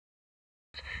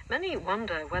Many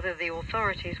wonder whether the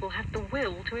authorities will have the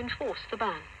will to enforce the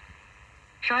ban.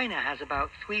 China has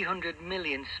about 300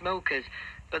 million smokers,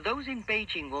 but those in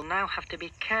Beijing will now have to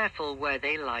be careful where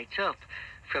they light up.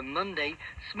 From Monday,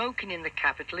 smoking in the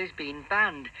capital is being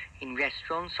banned in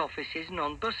restaurants, offices and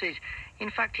on buses, in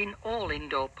fact in all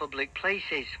indoor public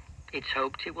places. It's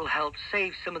hoped it will help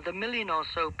save some of the million or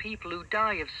so people who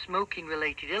die of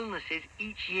smoking-related illnesses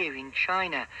each year in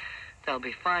China. There'll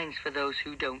be fines for those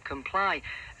who don't comply,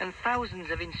 and thousands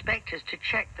of inspectors to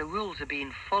check the rules are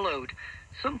being followed.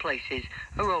 Some places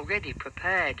are already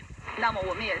prepared.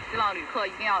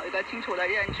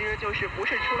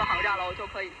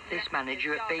 This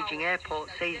manager at Beijing Airport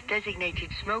says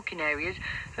designated smoking areas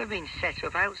have been set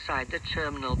up outside the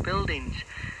terminal buildings.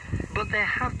 But there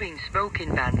have been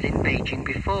smoking bans in Beijing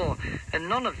before, and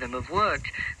none of them have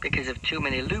worked because of too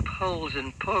many loopholes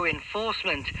and poor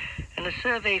enforcement. And a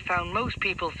survey found most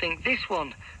people think this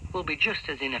one will be just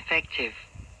as ineffective.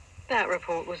 That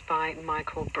report was by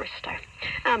Michael Bristow.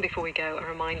 And before we go, a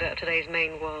reminder of today's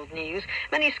main world news.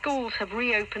 Many schools have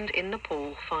reopened in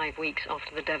Nepal 5 weeks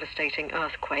after the devastating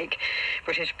earthquake.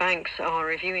 British banks are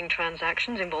reviewing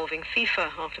transactions involving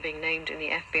FIFA after being named in the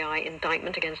FBI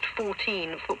indictment against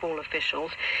 14 football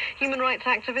officials. Human rights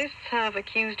activists have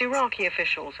accused Iraqi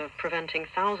officials of preventing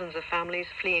thousands of families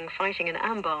fleeing fighting in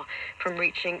Anbar from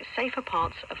reaching safer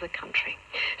parts of the country.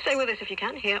 Stay with us if you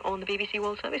can here on the BBC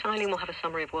World Service. Eileen will have a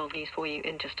summary of world news for you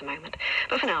in just a moment.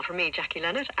 But for now, from me, Jackie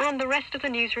Leonard, and the rest of the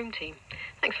newsroom team,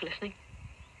 thanks for listening.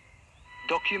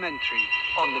 Documentary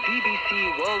on the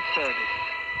BBC World Service.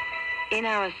 In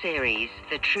our series,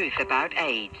 The Truth About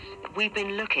AIDS, we've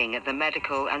been looking at the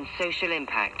medical and social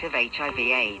impact of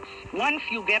HIV/AIDS. Once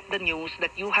you get the news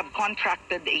that you have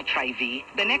contracted HIV,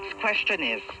 the next question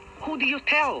is, who do you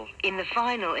tell? In the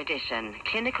final edition,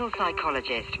 clinical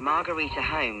psychologist Margarita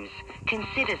Holmes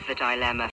considers the dilemma